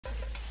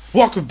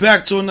Welcome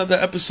back to another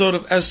episode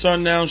of SR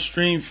Now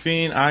Stream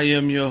Fiend. I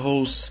am your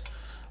host,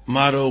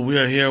 Motto. We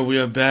are here. We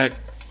are back.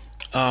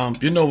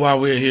 You know why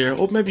we're here.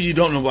 Or maybe you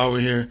don't know why we're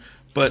here.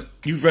 But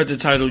you've read the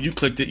title. You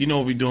clicked it. You know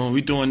what we're doing.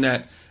 We're doing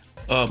that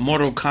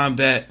Mortal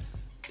Kombat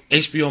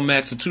HBO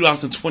Max, the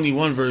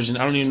 2021 version.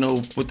 I don't even know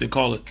what they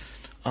call it.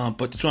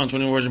 But the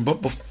 2021 version.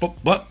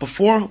 But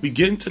before we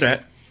get into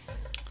that,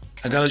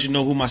 I gotta let you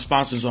know who my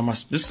sponsors are.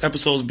 This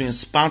episode is being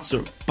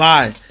sponsored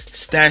by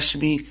Stash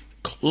Me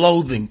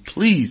Clothing.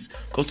 Please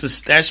go to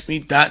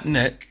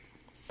stashme.net,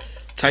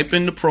 type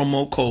in the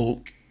promo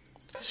code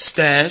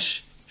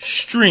Stash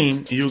Stream,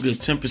 and you'll get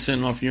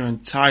 10% off your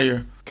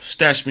entire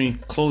Stash Me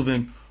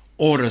Clothing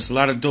order. It's a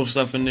lot of dope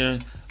stuff in there.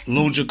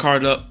 Load your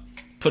card up,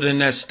 put in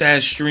that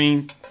Stash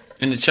Stream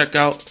in the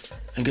checkout,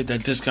 and get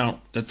that discount,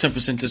 that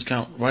 10%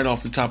 discount right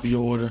off the top of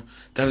your order.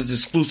 That is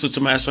exclusive to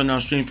my SR Now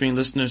Stream Fiend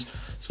listeners,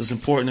 so it's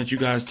important that you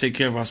guys take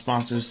care of our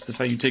sponsors. That's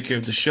how you take care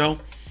of the show.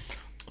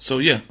 So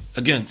yeah,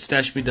 again,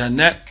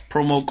 stashme.net.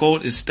 Promo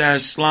code is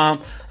Stash Slime.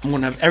 I'm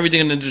gonna have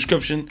everything in the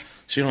description,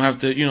 so you don't have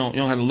to, you don't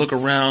have to look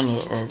around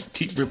or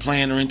keep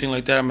replaying or anything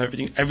like that. I'm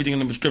everything in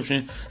the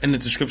description. In the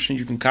description,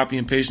 you can copy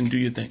and paste and do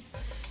your thing.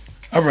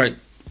 All right,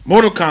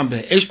 Mortal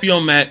Kombat,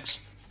 HBO Max.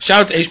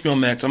 Shout out to HBO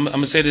Max. I'm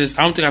gonna say this.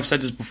 I don't think I've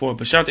said this before,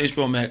 but shout out to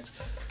HBO Max.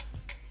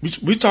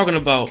 We're talking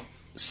about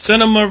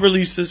cinema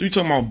releases. We're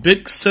talking about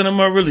big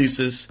cinema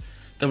releases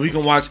that we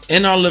can watch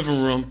in our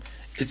living room.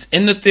 It's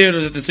in the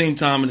theaters at the same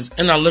time, and it's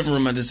in our living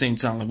room at the same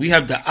time. Like, we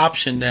have the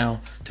option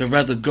now to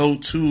rather go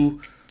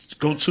to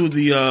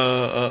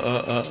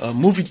the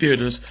movie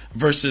theaters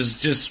versus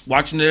just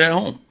watching it at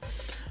home.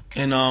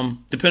 And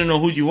depending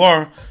on who you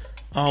are,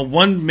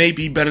 one may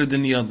be better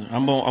than the other. I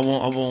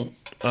won't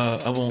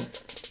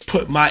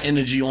put my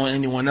energy on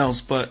anyone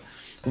else, but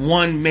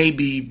one may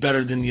be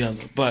better than the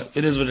other. But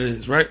it is what it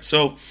is, right?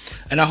 So,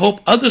 and I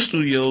hope other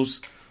studios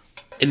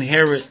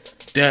inherit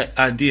that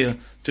idea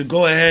to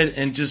go ahead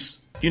and just,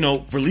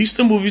 release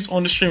the movies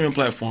on the streaming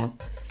platform.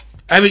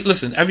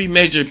 Every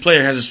major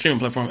player has a streaming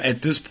platform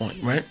at this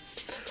point, right?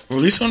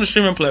 Release it on the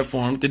streaming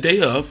platform the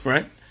day of,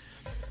 right?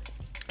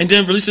 And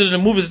then release it in the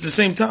movies at the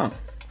same time.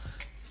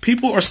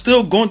 People are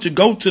still going to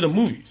go to the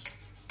movies.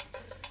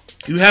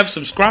 You have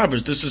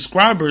subscribers. The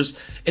subscribers,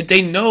 if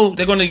they know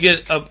they're going to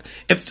get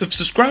if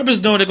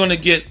subscribers know they're going to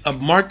get a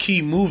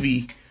marquee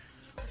movie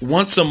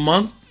once a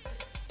month,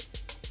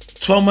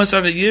 12 months out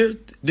of the year,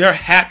 they're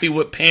happy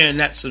with paying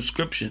that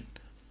subscription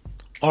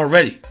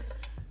already.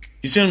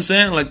 You see what I'm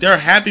saying? Like, they're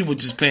happy with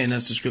just paying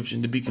that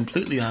subscription, to be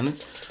completely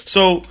honest.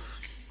 So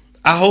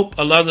I hope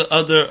a lot of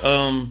other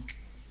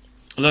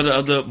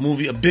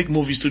big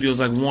movie studios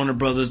like Warner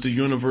Brothers, the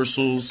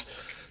Universals,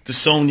 the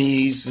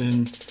Sonys,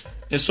 and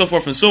so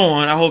forth and so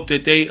on. I hope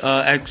that they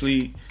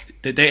actually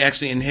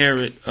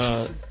inherit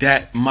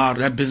that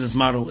model, that business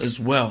model as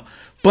well.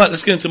 But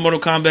let's get into Mortal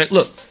Kombat.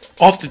 Look,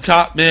 off the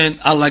top, man,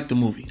 I like the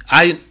movie.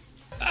 I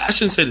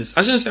shouldn't say this.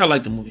 I shouldn't say I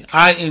like the movie.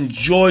 I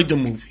enjoyed the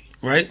movie.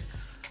 Right,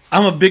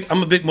 I'm a big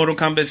Mortal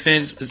Kombat fan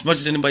as much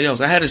as anybody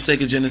else. I had a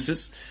Sega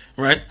Genesis,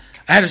 right?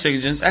 I I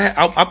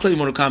played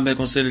Mortal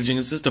Kombat on Sega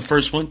Genesis, the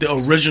first one, the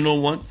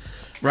original one,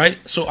 right?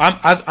 So I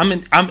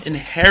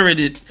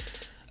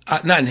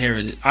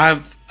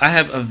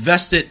have a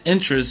vested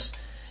interest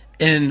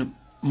in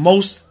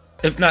most,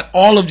 if not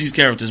all, of these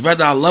characters.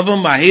 Whether I love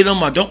them, I hate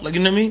them, I don't, like,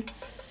 you know what I mean?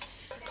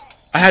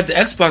 I had the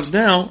Xbox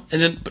now,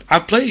 and then I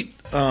played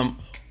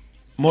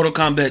Mortal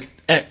Kombat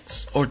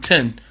X or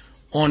 10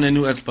 on the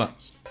new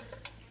Xbox.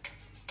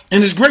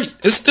 And it's great.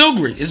 It's still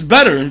great. It's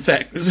better, in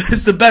fact.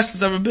 It's the best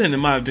it's ever been,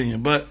 in my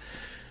opinion. But,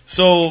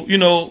 so,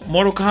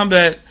 Mortal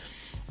Kombat,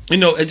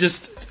 it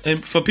just,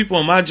 and for people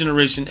in my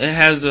generation, it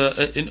has a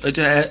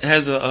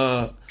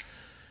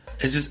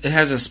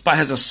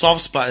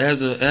soft spot. It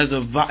has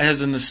a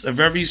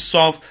very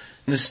soft,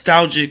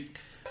 nostalgic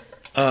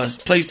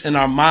place in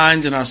our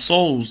minds and our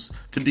souls,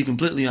 to be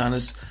completely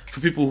honest,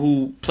 for people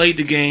who played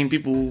the game,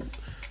 people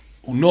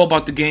who know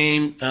about the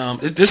game.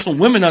 There's some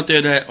women out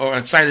there that are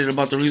excited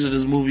about the release of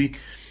this movie,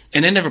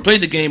 and they never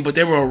played the game, but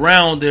they were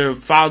around their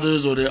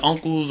fathers or their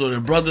uncles or their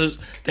brothers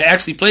that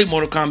actually played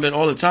Mortal Kombat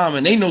all the time,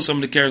 and they know some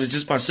of the characters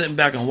just by sitting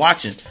back and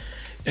watching.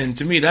 And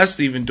to me, that's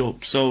even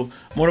dope. So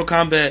Mortal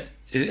Kombat,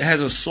 it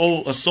has a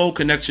soul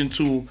connection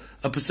to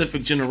a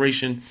specific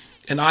generation,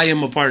 and I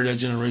am a part of that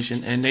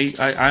generation, and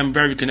I'm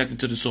very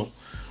connected to the soul.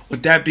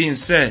 With that being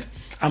said,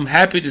 I'm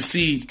happy to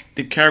see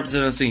the characters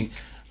that I've seen.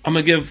 I'm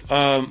gonna give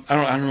I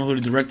don't know who the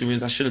director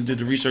is. I should have did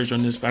the research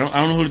on this, but I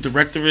don't know who the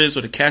director is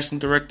or the casting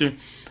director.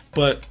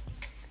 But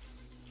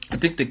I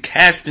think the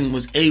casting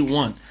was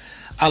A1.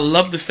 I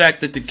love the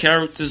fact that the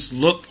characters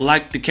look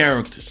like the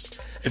characters.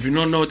 If you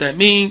don't know what that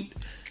means,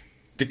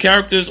 the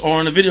characters are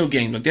in a video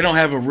game. Like, they don't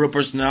have a real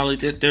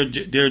personality.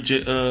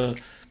 They're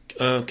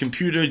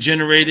computer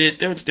generated.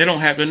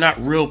 They're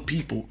not real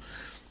people.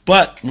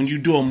 But when you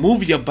do a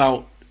movie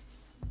about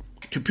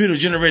computer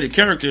generated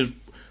characters,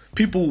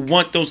 people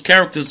want those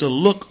characters to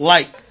look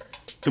like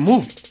the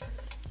movie.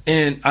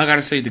 And I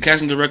gotta say, the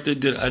casting director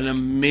did an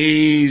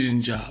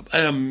amazing job.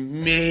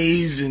 In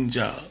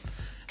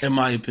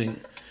my opinion.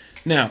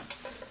 Now,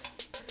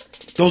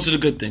 those are the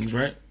good things,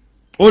 right?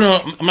 Oh no,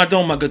 I'm not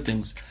done with my good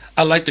things.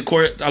 I like the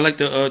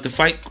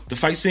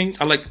fight scenes.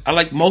 I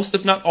like most,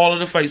 if not all, of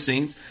the fight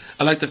scenes.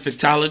 I like the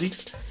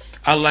fatalities.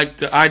 I like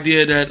the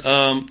idea that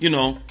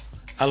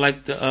I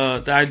like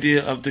the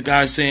idea of the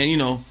guy saying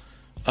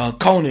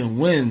Conan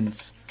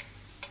wins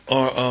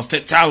or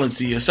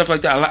fatality or stuff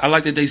like that. I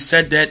like that they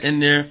said that in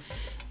there.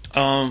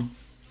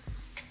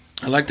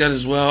 I like that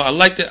as well. I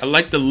like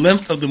the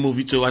length of the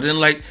movie too.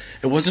 It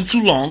wasn't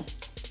too long.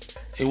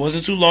 It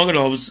wasn't too long at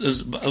all.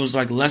 It was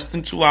like less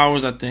than 2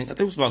 hours, I think. I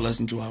think it was about less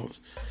than 2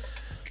 hours.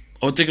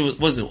 Or I think it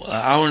was an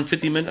hour and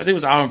 50 minutes? I think it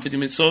was an hour and 50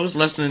 minutes. So it was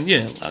less than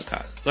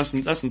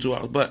 2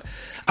 hours. But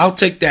I'll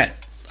take that.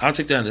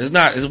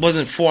 It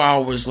wasn't 4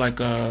 hours like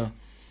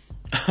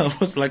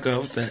what's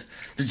that?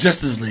 The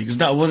Justice League.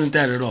 It wasn't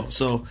that at all.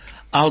 So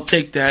I'll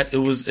take that. It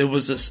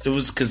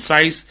was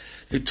concise.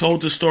 They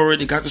told the story.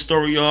 They got the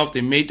story off.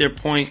 They made their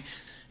point.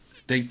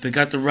 They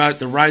got the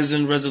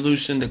rising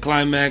resolution, the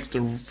climax,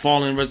 the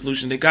falling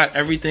resolution. They got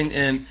everything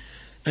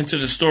into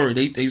the story.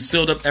 They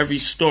sealed up every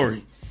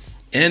story,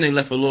 and they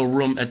left a little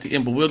room at the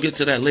end. But we'll get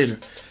to that later.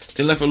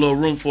 They left a little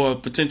room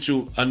for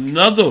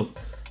another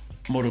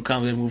Mortal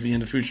Kombat movie in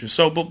the future.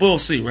 So, but we'll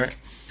see, right?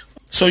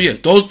 So yeah,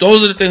 those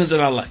are the things that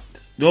I liked.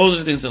 Those are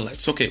the things I liked.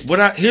 So, okay,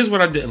 here's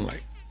what I didn't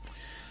like.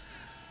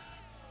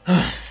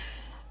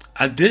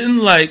 I didn't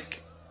like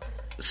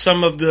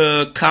some of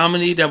the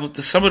comedy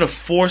some of the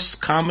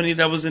forced comedy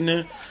that was in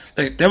there.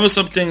 Like there were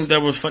some things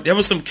that were fun. There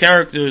were some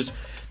characters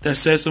that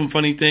said some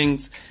funny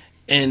things,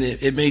 and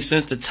it made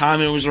sense. The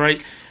timing was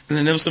right. And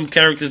then there were some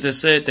characters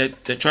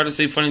that tried to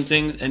say funny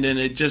things, and then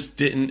it just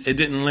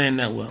didn't land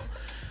that well.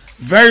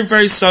 Very,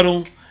 very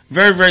subtle,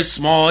 very, very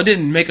small. It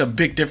didn't make a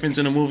big difference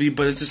in the movie,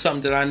 but it's just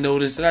something that I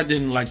noticed that I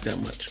didn't like that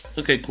much.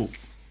 Okay, cool.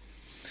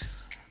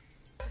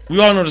 We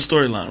all know the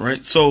storyline,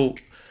 right? So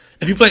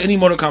if you play any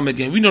Mortal Kombat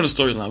game, we know the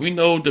storyline. We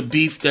know the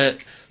beef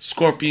that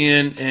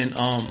Scorpion and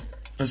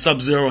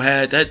Sub-Zero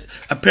had. That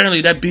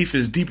apparently that beef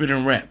is deeper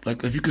than rap.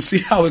 Like if you can see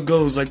how it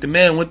goes, like the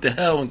man went to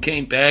hell and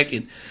came back,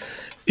 and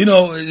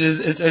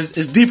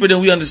it's deeper than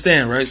we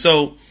understand, right?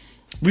 So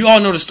we all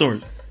know the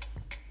story.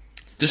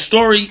 The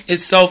story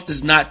itself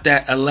is not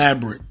that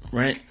elaborate,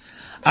 right?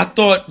 I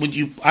thought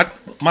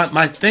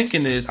my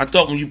thinking is, I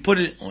thought when you put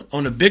it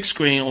on the big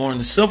screen or on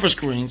the silver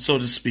screen, so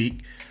to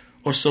speak,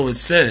 or so it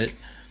said,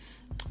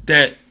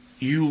 that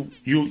you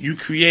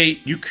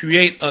create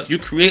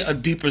a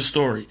deeper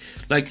story.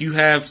 Like you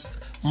have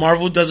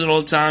Marvel does it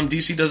all the time,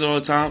 DC does it all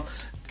the time.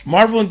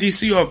 Marvel and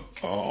DC are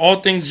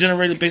all things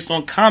generated based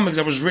on comics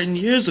that was written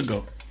years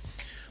ago.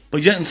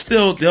 But yet and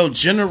still they'll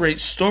generate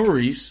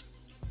stories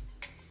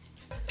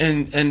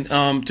and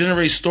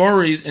generate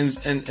stories and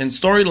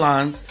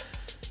storylines.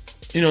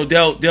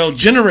 They'll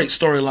generate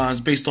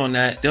storylines based on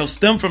that. They'll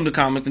stem from the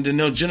comic, and then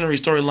they'll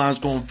generate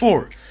storylines going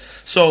forward.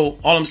 So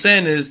all I'm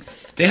saying is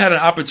they had an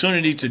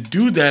opportunity to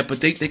do that,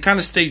 but they kind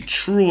of stayed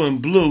true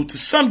and blue to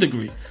some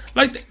degree.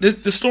 Like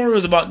the story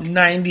was about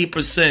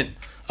 90%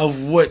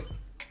 of what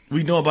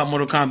we know about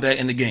Mortal Kombat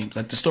in the games,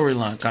 like the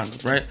storyline kind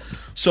of, right?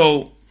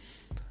 So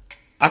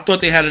I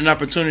thought they had an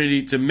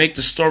opportunity to make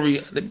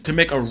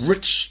a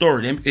rich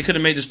story. They could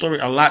have made the story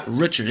a lot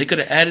richer. They could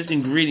have added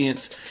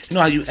ingredients. You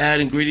know how you add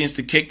ingredients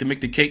to cake to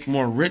make the cake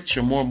more rich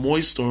or more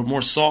moist or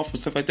more soft and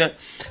stuff like that?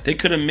 They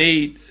could have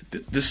made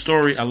the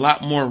story a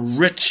lot more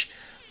rich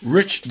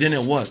than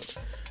it was.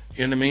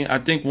 You know what I mean? I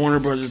think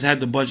Warner Brothers had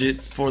the budget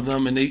for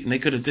them, and they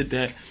could have did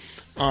that.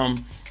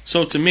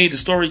 So to me, the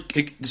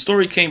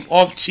story came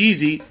off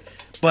cheesy,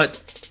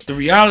 but the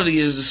reality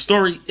is the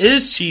story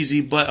is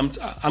cheesy. But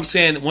I'm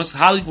saying once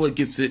Hollywood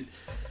gets it,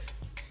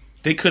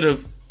 they could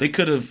have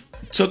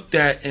took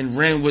that and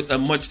ran with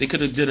they could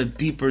have did a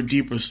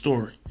deeper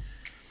story.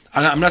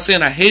 I'm not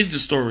saying I hated the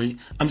story.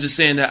 I'm just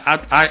saying that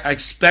I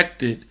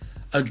expected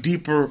a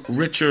deeper,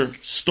 richer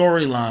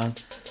storyline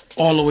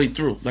all the way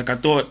through. Like I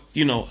thought,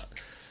 and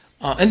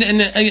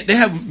they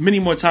have many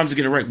more times to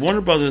get it right.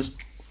 Warner Brothers,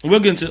 we'll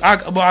get into.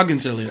 I'll get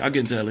into that later. I'll get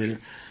into that later.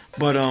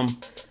 But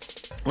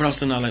what else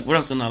did I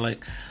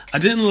like? I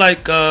didn't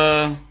like.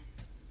 Well,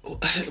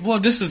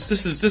 this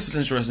is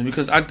interesting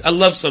because I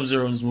love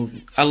Sub-Zero in this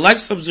movie. I like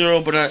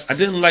Sub-Zero, but I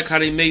didn't like how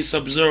they made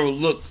Sub-Zero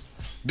look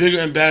bigger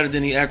and badder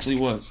than he actually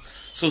was.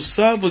 So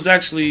Sub was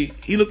actually,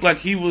 he looked like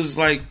he was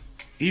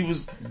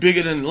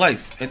bigger than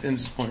life at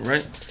this point,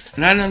 right?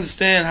 And I didn't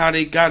understand how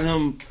they got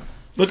him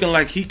looking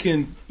like he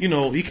can,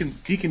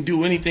 he can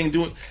do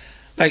anything.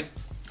 Like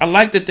I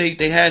like that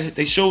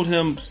they showed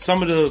him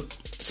some of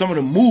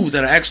the moves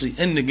that are actually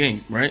in the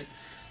game, right?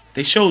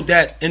 They showed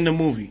that in the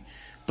movie,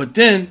 but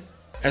then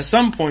at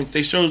some points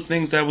they showed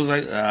things that was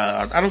like,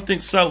 I don't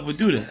think Sub would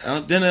do that.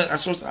 I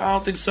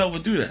don't think Sub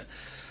would do that.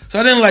 So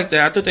I didn't like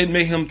that. I thought they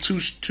made him too.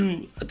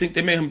 I think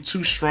they made him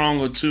too strong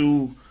or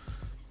too.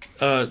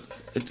 I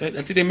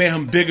think they made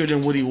him bigger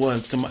than what he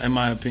was, in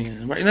my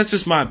opinion. Right, and that's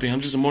just my opinion.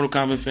 I'm just a Mortal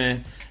Kombat fan,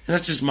 and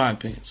that's just my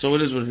opinion. So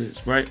it is what it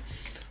is, right?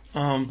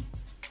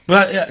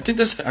 But yeah, I think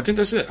that's it. I think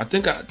those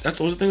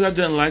are things I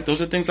didn't like.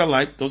 Those are things I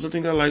liked. Those are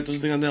things I liked. Those are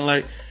things I didn't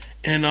like.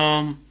 And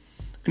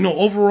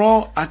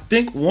overall, I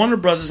think Warner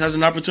Brothers has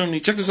an opportunity.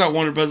 Check this out,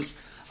 Warner Brothers.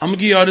 I'm going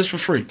to give y'all this for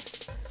free.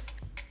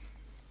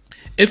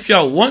 If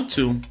y'all want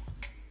to,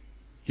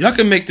 y'all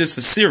can make this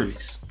a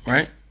series,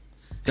 right?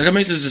 Y'all can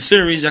make this a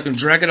series. Y'all can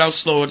drag it out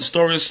slower. The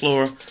story is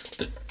slower.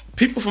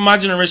 People from my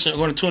generation are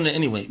going to tune in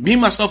anyway. Me,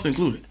 myself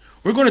included.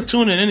 We're going to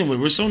tune in anyway.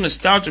 We're so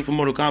nostalgic for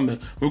Mortal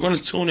Kombat. We're going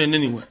to tune in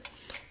anyway.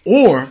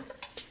 Or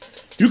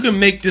you can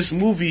make this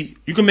movie,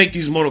 you can make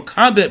these Mortal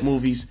Kombat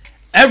movies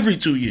every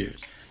 2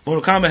 years.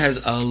 Mortal Kombat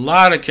has a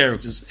lot of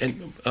characters,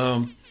 and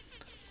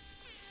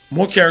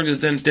more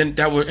characters than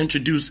that were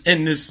introduced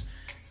in this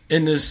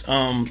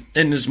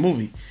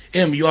movie.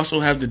 And you also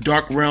have the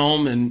Dark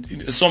Realm,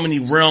 and so many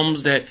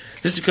realms that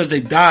just because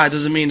they died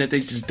doesn't mean that they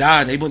just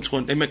died. They went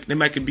to they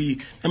might can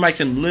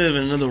live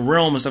in another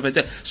realm and stuff like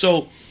that.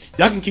 So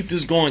y'all can keep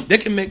this going. They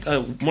can make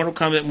a Mortal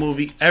Kombat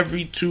movie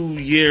every 2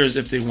 years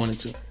if they wanted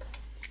to.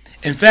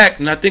 In fact,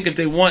 and I think if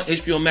they want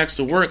HBO Max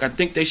to work, I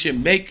think they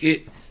should make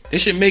it. They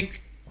should make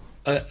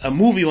a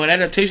movie or an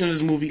adaptation of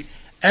this movie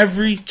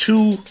every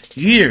 2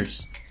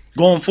 years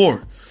going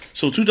forward.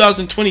 So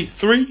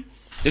 2023,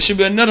 there should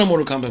be another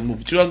Mortal Kombat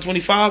movie.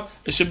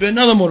 2025, there should be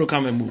another Mortal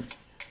Kombat movie.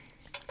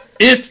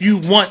 If you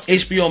want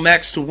HBO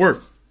Max to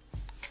work,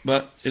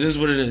 but it is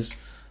what it is.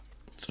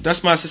 So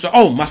that's my assessment.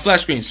 Oh, my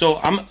flash screen. So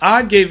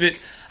I gave it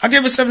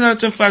 7 out of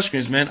 10 flash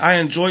screens, man. I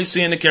enjoy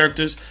seeing the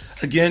characters.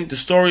 Again, the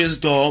story is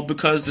dull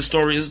because the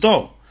story is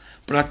dull.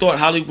 But I thought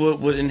Hollywood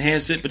would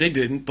enhance it, but they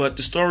didn't. But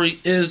the story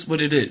is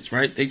what it is,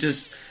 right? They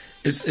just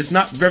it's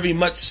not very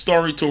much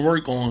story to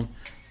work on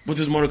with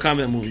this Mortal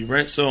Kombat movie,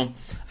 right? So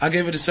I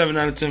gave it a 7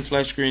 out of 10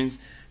 flash screen.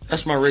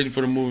 That's my rating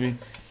for the movie.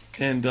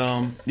 And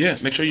yeah,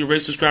 make sure you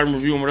rate, subscribe, and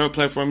review on whatever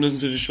platform you listen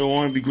to the show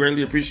on. It'd be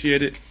greatly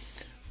appreciated.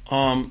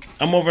 I'm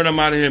over and I'm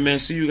out of here, man.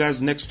 See you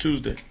guys next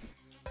Tuesday.